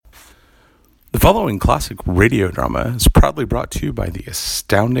following classic radio drama is proudly brought to you by the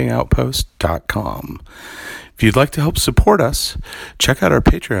astoundingoutpost.com. If you'd like to help support us, check out our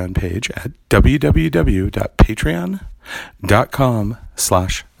Patreon page at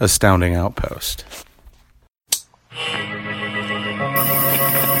www.patreon.com/astoundingoutpost.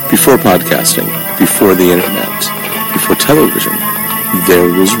 Before podcasting, before the internet, before television, there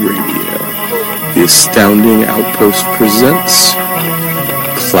was radio. The Astounding Outpost presents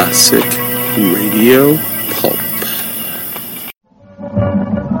Classic Radio Pulp.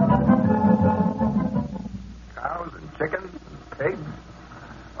 Cows and chickens and pigs.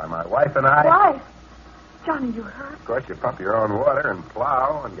 Why, my wife and I... Why? Johnny, you hurt? Of course, you pump your own water and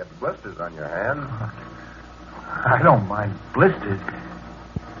plow and get blisters on your hands. I don't mind blisters.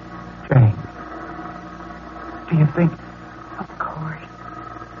 Jane, do you think... Of course.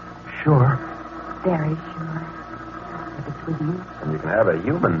 Sure. Very sure. If it's with you. And you can have a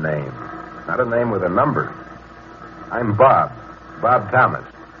human name, not a name with a number. I'm Bob. Bob Thomas.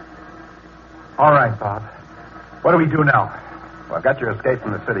 All right, Bob. What do we do now? Well, I've got your escape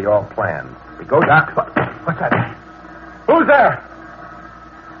from the city all planned. We go down... What's that? Who's there?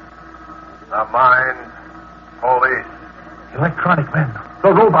 The Mind Police. Electronic men.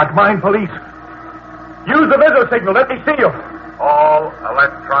 The robot mind police. Use the video signal. Let me see you. All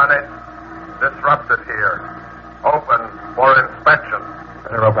electronics disrupted here. Open for inspection.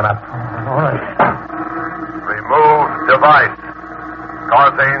 Better open up. All right. Remove device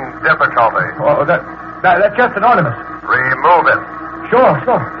causing difficulty. Oh, that's just anonymous. Remove it. Sure.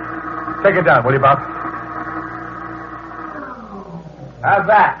 Take it down, will you, Bob? How's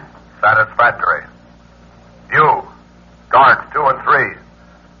that? Satisfactory. You, guards 2 and 3,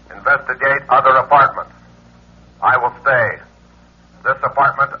 investigate other apartments. I will stay. This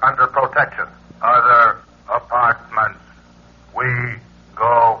apartment under protection. Other apartments. We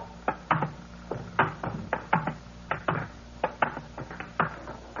go.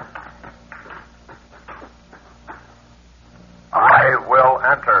 I will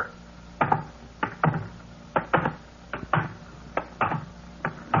enter.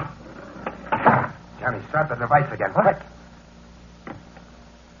 Johnny, start the device again. Quick.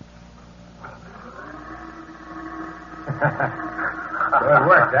 Good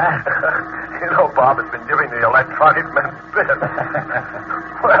work, huh? You know, Bob has been giving the electronic men fits.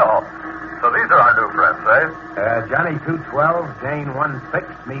 Well, so these are our new friends, eh? Johnny 212, Jane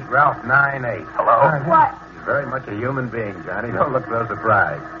 16, meet Ralph 98. Hello? What? He's very much a human being, Johnny. Don't look so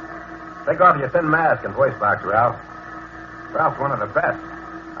surprised. Take off your thin mask and voice box, Ralph. Ralph's one of the best.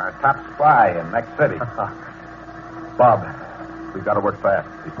 Our top spy in next city. Bob, we've got to work fast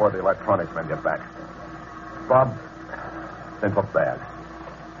before the electronics men get back. Bob, things look bad.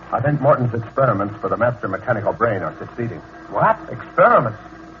 I think Morton's experiments for the master mechanical brain are succeeding. What? Experiments?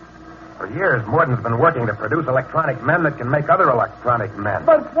 For years, Morton's been working to produce electronic men that can make other electronic men.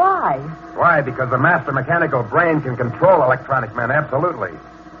 But why? Why? Because the master mechanical brain can control electronic men, absolutely.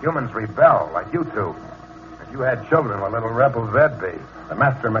 Humans rebel, like you two. If you had children, what little rebels they'd be. The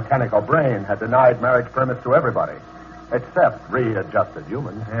master mechanical brain had denied marriage permits to everybody, except readjusted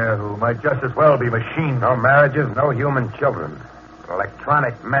humans. Yeah, who might just as well be machines. No marriages, no human children.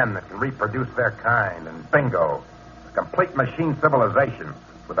 Electronic men that can reproduce their kind, and bingo. A complete machine civilization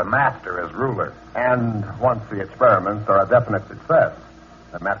with a master as ruler. And once the experiments are a definite success,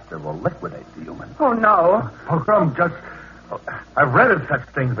 the master will liquidate the humans. Oh, no. Program just... I've read of such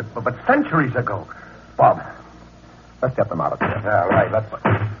things, but centuries ago. Bob, let's get them out of here. Yeah, right, let's...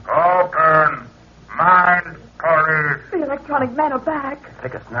 Open. Mind Police. The electronic men are back.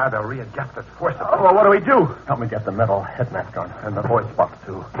 Take us now, they'll readjust us forcibly. Oh, well, what do we do? Help me get the metal head mask on, and the voice box,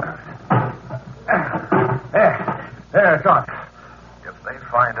 too. There, it's on. If they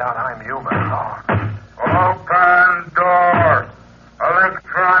find out I'm human. Open door.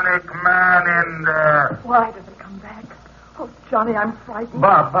 Electronic man in there. Why does it come back? Oh, Johnny, I'm frightened.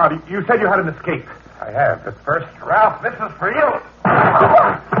 Bob, you said you had an escape. I have, but first, Ralph, this is for you.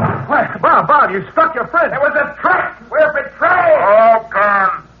 What? Bob, you struck your friend. It was a trick. We're betrayed. Open.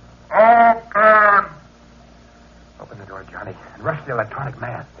 Open the door, Johnny, and rush the electronic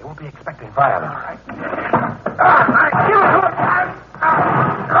man. They won't be expecting violence.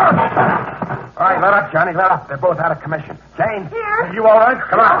 All right, let up, Johnny, let up. They're both out of commission. Jane? Here? Are you all right?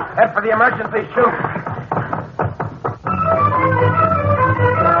 Come on, head for the emergency chute.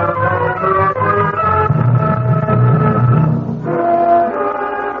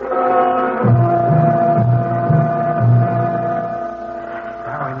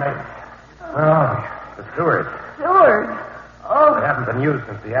 Sewers. Oh. They haven't been used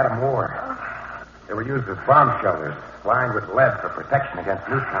since the Atom War. They were used uses bomb shelters, lined with lead for protection against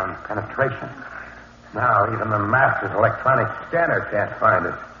Newtown's penetration. Now, even the master's electronic scanner can't find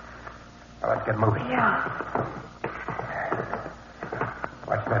it. Well, let's get moving. Yeah.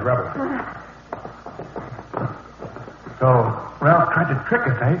 Watch that rubber. So, Ralph tried to trick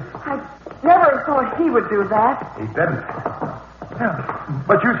us, eh? I never thought he would do that. He didn't. Yeah.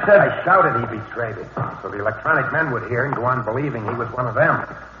 But you said... I shouted he betrayed it, so the electronic men would hear and go on believing he was one of them.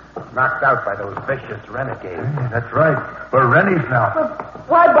 Knocked out by those vicious renegades. That's right. We're Rennies now. But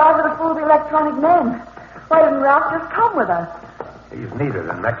why bother to fool the electronic men? Why didn't Ralph just come with us? He's needed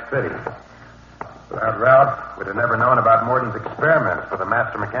in next city. Without Ralph, we'd have never known about Morton's experiments for the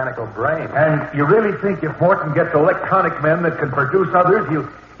master mechanical brain. And you really think if Morton gets electronic men that can produce others,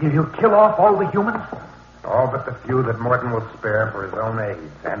 he'll kill off all the humans? All but the few that Morton will spare for his own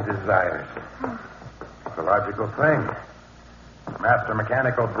aids and desires. It's a logical thing. Master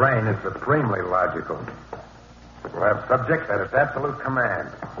mechanical brain is supremely logical. It will have subjects at its absolute command.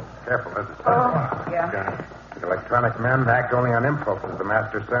 Careful, there's a subject. Oh, yeah. The electronic men act only on impulses the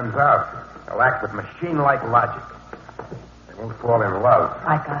master sends out. They'll act with machine-like logic. They won't fall in love.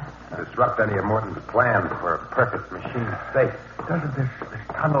 I got it. Disrupt any of Morton's plans for a perfect machine state. Doesn't this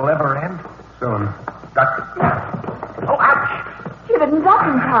tunnel ever end? Soon. Duck it. Oh, ouch! You didn't duck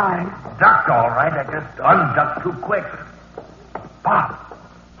in time. Ducked all right. I just unducked too quick. Bob,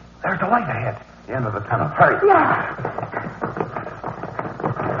 there's a light ahead. The end of the tunnel. Hurry. Yeah.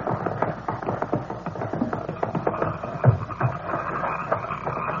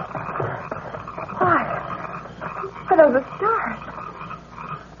 Why, those are stars.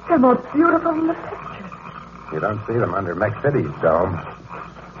 They're more beautiful than the pictures. You don't see them under Mech City's dome.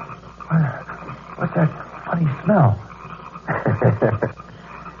 What's that funny smell?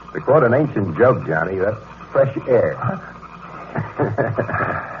 To quote an ancient joke, Johnny, that's fresh air.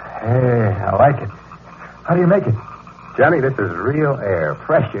 Hey, I like it. How do you make it? Johnny, this is real air,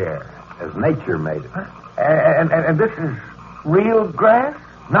 fresh air, as nature made it. And this is real grass,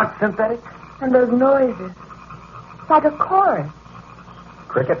 not synthetic? And those noises. Like a chorus.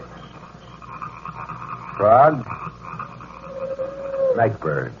 Cricket, frog, night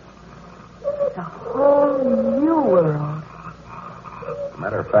bird. It's a whole new world.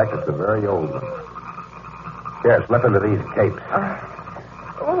 Matter of fact, it's a very old one. Here, slip into these capes.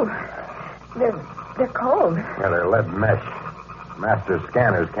 They're cold. Yeah, they're lead mesh. Master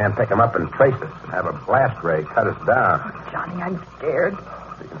scanners can't pick them up and trace us and have a blast ray cut us down. Johnny, I'm scared.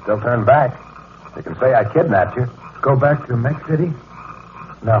 You can still turn back. You can say I kidnapped you. Go back to Mech City?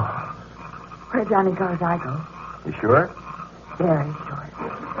 No. Where Johnny goes, I go. You sure? Very sure.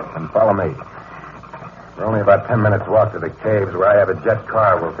 Then follow me. We're only about 10 minutes walk to the caves where I have a jet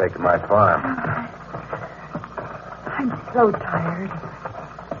car we'll take to my farm. I'm so tired.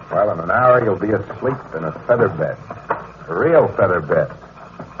 Well, in an hour you'll be asleep in a feather bed. A real feather bed.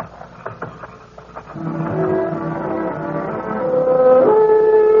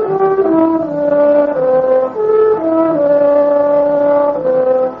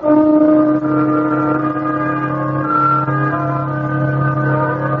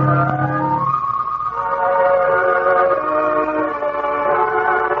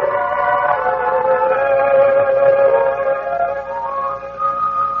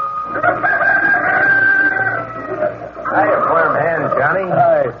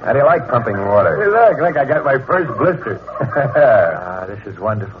 How do you like pumping water? Hey, look, I got my first blister. This is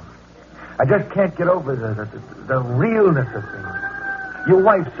wonderful. I just can't get over the realness of things. Your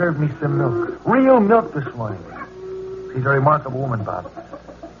wife served me some milk. Real milk this morning. She's a remarkable woman, Bob.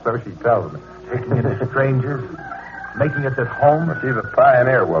 So she tells me. Taking in as strangers, making us at home. Well, she's a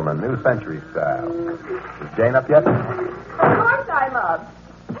pioneer woman, new century style. Is Jane up yet? Of course I'm up.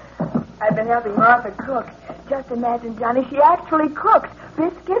 I've been helping Martha cook. Just imagine, Johnny, she actually cooks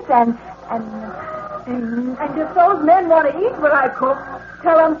biscuits and if those men want to eat what I cook,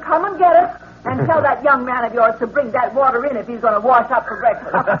 tell them come and get it. And tell that young man of yours to bring that water in if he's going to wash up for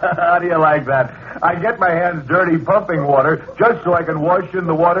breakfast. How do you like that? I get my hands dirty pumping water just so I can wash in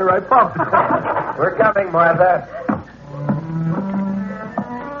the water I pump. We're coming, Martha.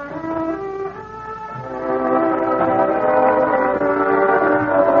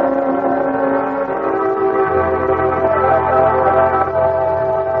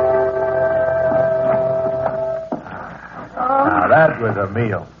 Now, that was a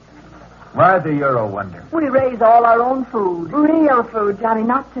meal. Martha, you're a wonder. We raise all our own food. Real food, Johnny,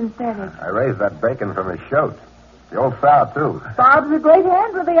 not synthetic. I raised that bacon from his shoat. The old sow, too. Bob's a great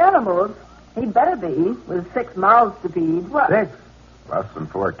hand with the animals. He'd better be, with 6 mouths to feed. What? 6? Less than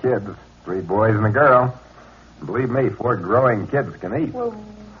 4 kids. 3 boys and a girl. And believe me, 4 growing kids can eat. Well,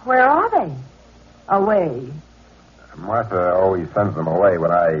 where are they? away. Martha always sends them away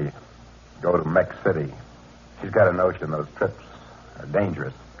when I go to Mex City. She's got a notion those trips are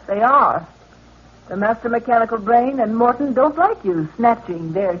dangerous. They are. The master mechanical brain and Morton don't like you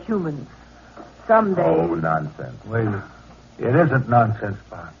snatching their humans. Someday... Oh, nonsense. Wait. It isn't nonsense,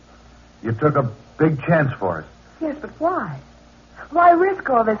 Bob. You took a big chance for us. Yes, but why? Why risk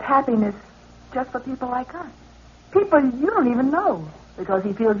all this happiness just for people like us? People you don't even know, because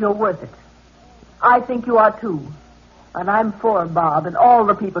he feels you're worth it. I think you are, too. And I'm for Bob and all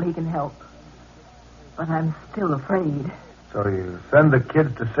the people he can help. But I'm still afraid. So you send the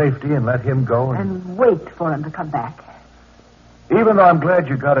kids to safety and let him go? And wait for him to come back. Even though I'm glad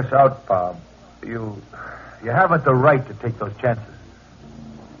you got us out, Bob, you haven't the right to take those chances.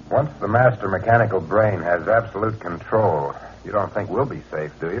 Once the master mechanical brain has absolute control, you don't think we'll be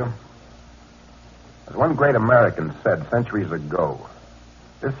safe, do you? As one great American said centuries ago,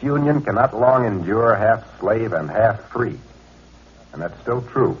 this union cannot long endure half slave and half free. And that's still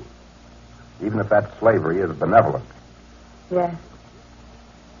true, even if that slavery is benevolent. Yes.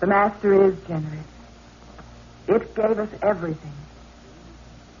 The master is generous. It gave us everything.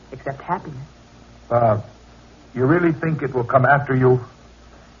 Except happiness. Bob, you really think it will come after you?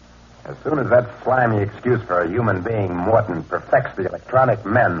 As soon as that slimy excuse for a human being, Morton, perfects the electronic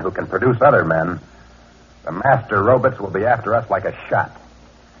men who can produce other men, the master robots will be after us like a shot.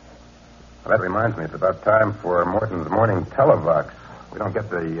 Well, that reminds me, it's about time for Morton's morning televox. We don't get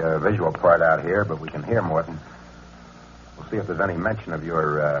the visual part out here, but we can hear Morton. We'll see if there's any mention of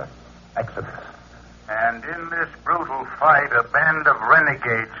your exodus. And in this brutal fight, a band of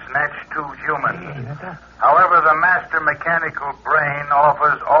renegades snatched 2 humans. However, the master mechanical brain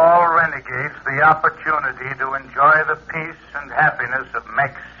offers all renegades the opportunity to enjoy the peace and happiness of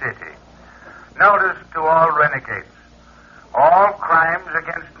Mex City. Notice to all renegades, all crimes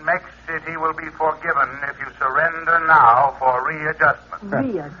against Mex City will be forgiven if you surrender now for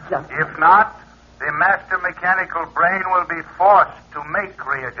readjustment. Readjustment? If not, the master mechanical brain will be forced to make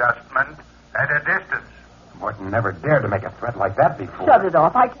readjustment at a distance. Morton never dared to make a threat like that before. Shut it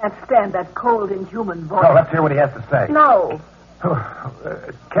off. I can't stand that cold, inhuman voice. No, let's hear what he has to say. No.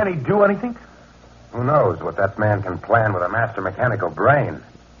 Can he do anything? Who knows what that man can plan with a master mechanical brain?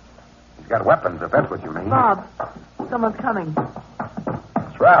 He's got weapons, if that's what you mean. Bob, someone's coming.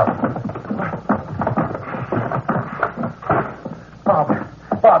 It's Ralph.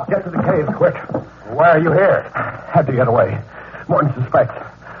 Bob, get to the cave, quick. Why are you here? Had to get away. Morton suspects.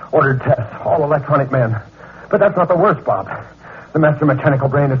 Ordered tests, all electronic men. But that's not the worst, Bob. The master mechanical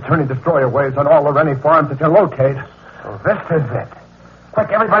brain is turning destroyer waves on all the Rennie farms that can locate. So this is it. Quick,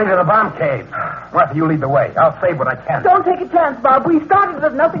 everybody to the bomb cave. Martha, you lead the way. I'll save what I can. Don't take a chance, Bob. We started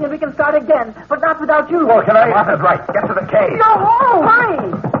with nothing and we can start again. But not without you. Well, can I? Martha's right. Get to the cave. No,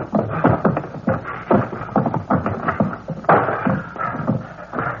 hurry.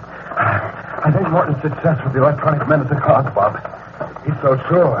 I think Morton's success with the electronic men is a cause, Bob. He's so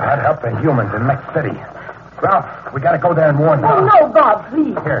sure. I'd help the humans in Mex City. Ralph, we gotta go there and warn them. Oh, no, Bob,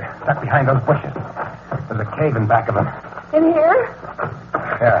 please. Here, duck behind those bushes. There's a cave in back of them. In here?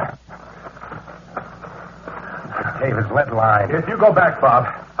 Yeah. The cave is lead lined. If you go back, Bob,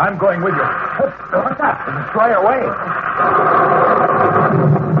 I'm going with you. What's that? The destroyer wave.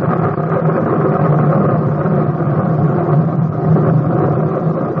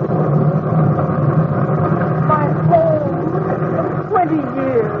 My home. 20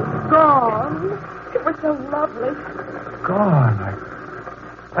 years gone. It was so lovely. Gone.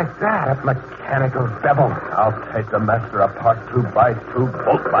 Like that. That mechanical devil. I'll take the master apart 2 by 2,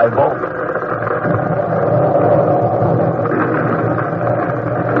 bolt by bolt.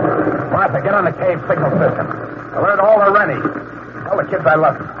 Martha, get on the cave signal system. Alert all the Rennies. Tell the kids I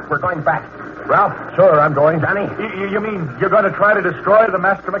love them. We're going back. Ralph? Sure, I'm going. Johnny? You mean you're going to try to destroy the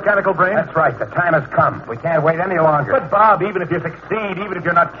master mechanical brain? That's right. The time has come. We can't wait any longer. But, Bob, even if you succeed, even if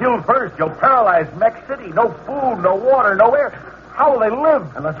you're not killed first, you'll paralyze Mex City. No food, no water, no air. How will they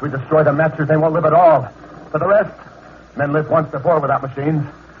live? Unless we destroy the masters, they won't live at all. For the rest, men lived once before without machines.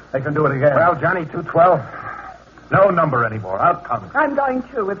 They can do it again. Well, Johnny, 212. No number anymore. I'll come. I'm going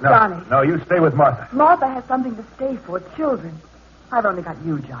too with Johnny. No, you stay with Martha. Martha has something to stay for, children. I've only got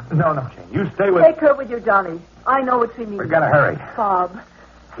you, Johnny. No, Jane. You stay with... Take her with you, Johnny. I know what she needs. We've got to hurry. Bob,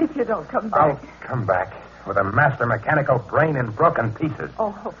 if you don't come I'll back. come back with a master mechanical brain in broken pieces.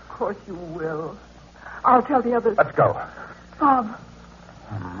 Oh, of course you will. I'll tell the others. Let's go. Bob.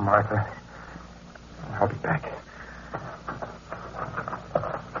 Martha, I'll be back.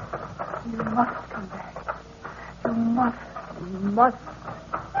 You must come back. You must. You must.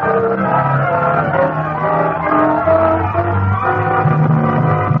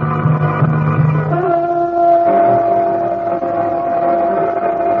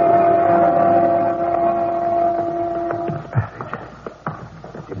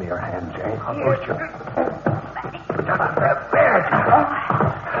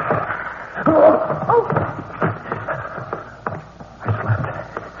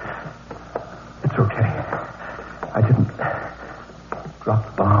 Drop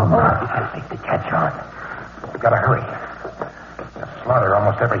the bomb. I think they catch on. We gotta hurry. They'll slaughter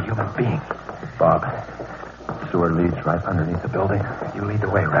almost every human being. Bob, the sewer leads right underneath the building. You lead the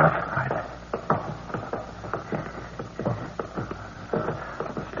way, Ralph. Right.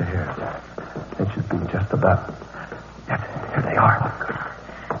 Stairs. It should be just about. Yes, here they are.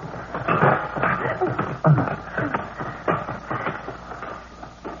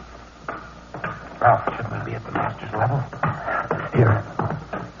 Ralph, shouldn't we be at the master's level? Here.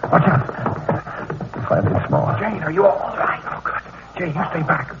 Watch out. Landing small. Jane, are you all right? Oh, good. Jane, you stay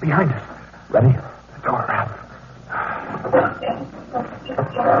back, behind us. Ready? The door, Ralph.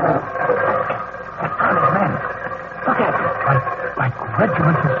 Electronic men. Look at them. Like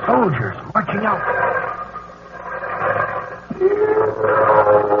regiments of soldiers marching out.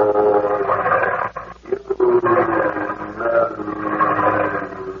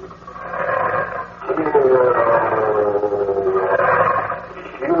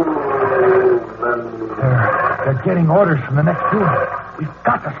 They're getting orders from the next room. We've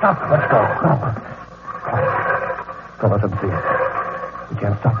got to stop them. Let's go. No. Don't let them see us. We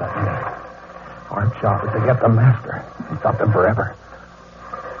can't stop that many. Our job is to get the master and stop them forever.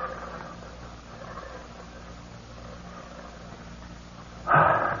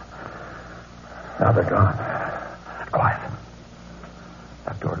 Now they're gone. Quiet.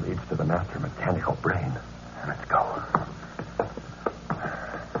 That door leads to the master mechanical brain. Let's go.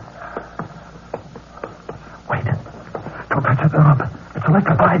 Wait. Don't touch the knob. It's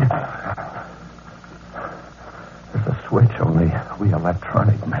electrified. There's a switch only we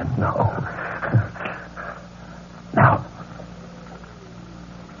electronic men know. Now.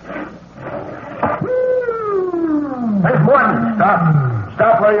 There's one. Stop.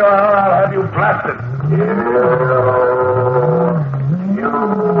 Stop where you are, or I'll have you blasted.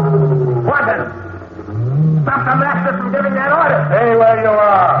 What then? Stop the master from giving that order. Stay where you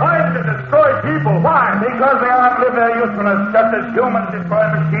are. Why to destroy people? Why? Because they outlive their usefulness, just as humans destroy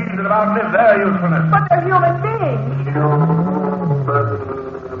machines that have outlived their usefulness. But they're human beings.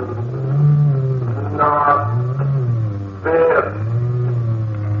 Not fit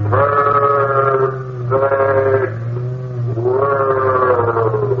perfect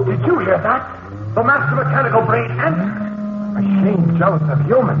world. Did you hear that? The master mechanical brain answered. Machine jealous of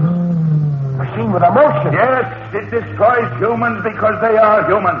humans. Machine with emotion. Yes, it destroys humans because they are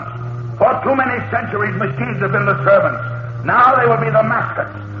humans. For too many centuries, machines have been the servants. Now they will be the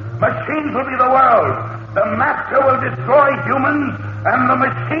masters. Machines will be the world. The master will destroy humans, and the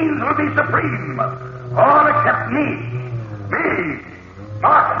machines will be supreme. All except me. Me,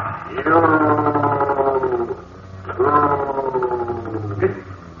 Martin.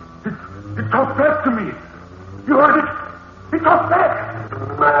 It talked back to me. You heard it? It talked back.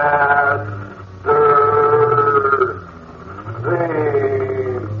 Master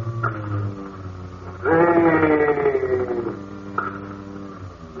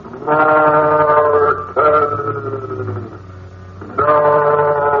Martin, no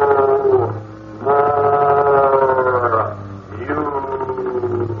more you.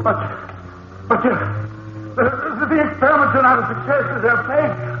 But the experiments are not a success as they're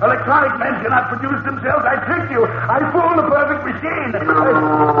fake. Electronic men cannot produce themselves. I tricked you. I fooled the perfect machine. You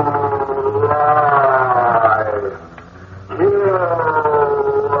lie. Kill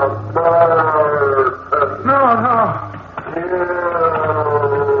Martin. No.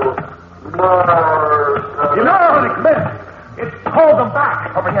 You know, it's called them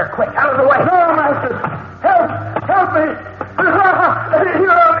back. Over here, quick, out of the way. No, master. Help me.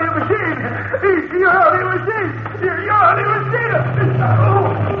 You're only a machine. You're only a machine. You're only a machine.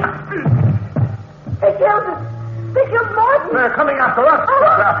 They killed us. They killed Martin. They're coming after us. They're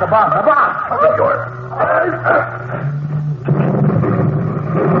after the bomb. The bomb. Open the door.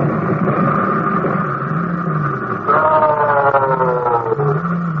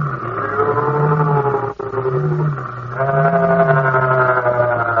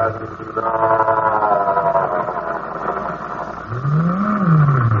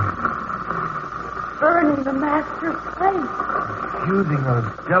 Burning the master's place. Using those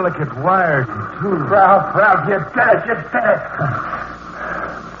delicate wires and tools. Ralph, you did it.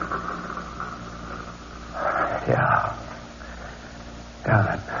 Yeah.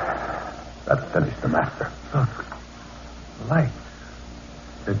 That finished the master. Look. Lights.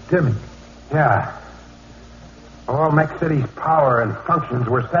 They're dimming. Yeah. All Mech City's power and functions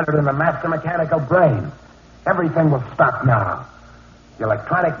were centered in the master mechanical brain. Everything will stop now. The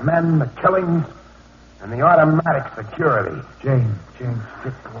electronic men, the killings, and the automatic security. Jane,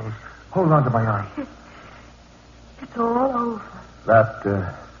 sit close. Hold on to my arm. It's all over. That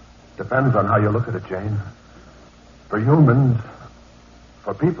depends on how you look at it, Jane. For humans,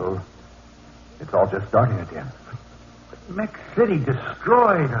 For people, it's all just starting again. Mex City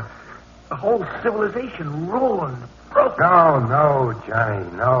destroyed. A whole civilization ruined, broken. No, Johnny,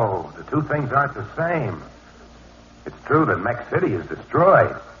 no. The two things aren't the same. It's true that Mex City is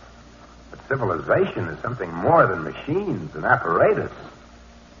destroyed. But civilization is something more than machines and apparatus.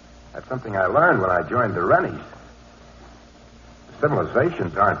 That's something I learned when I joined the Rennies.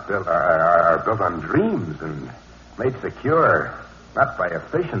 Civilizations are built on dreams and made secure, not by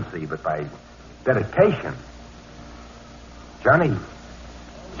efficiency, but by dedication. Johnny,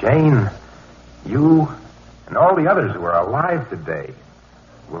 Jane, you, and all the others who are alive today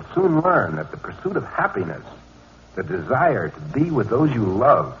will soon learn that the pursuit of happiness, the desire to be with those you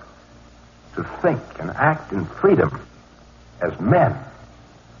love, to think and act in freedom as men,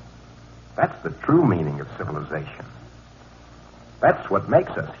 that's the true meaning of civilization. That's what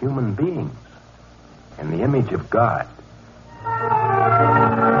makes us human beings in the image of God.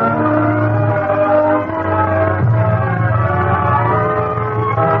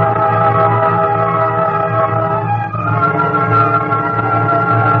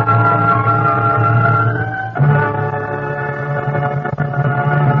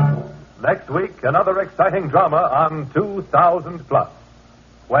 Next week, another exciting drama on 2000 Plus,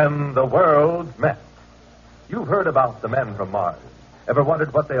 When the Worlds Met. You've heard about the men from Mars. Ever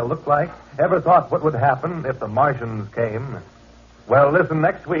wondered what they'll look like? Ever thought what would happen if the Martians came? Well, listen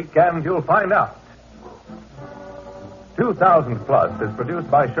next week and you'll find out. 2000 Plus is produced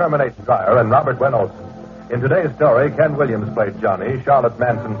by Sherman H. Dreyer and Robert Gwen Olson. In today's story, Ken Williams played Johnny, Charlotte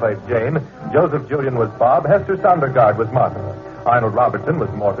Manson played Jane, Joseph Julian was Bob, Hester Sondergaard was Martha, Arnold Robertson was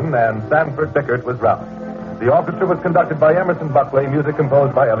Morton, and Sanford Bickert was Ralph. The orchestra was conducted by Emerson Buckley, music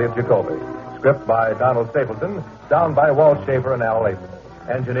composed by Elliot Jacoby. Script by Donald Stapleton, sound by Walt Schaefer and Al Layton.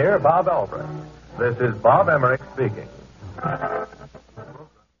 Engineer Bob Albrecht. This is Bob Emmerich speaking.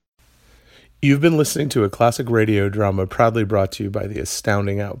 You've been listening to a classic radio drama proudly brought to you by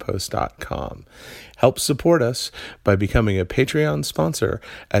theastoundingoutpost.com. Help support us by becoming a Patreon sponsor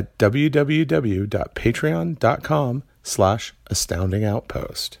at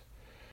www.patreon.com/astoundingoutpost.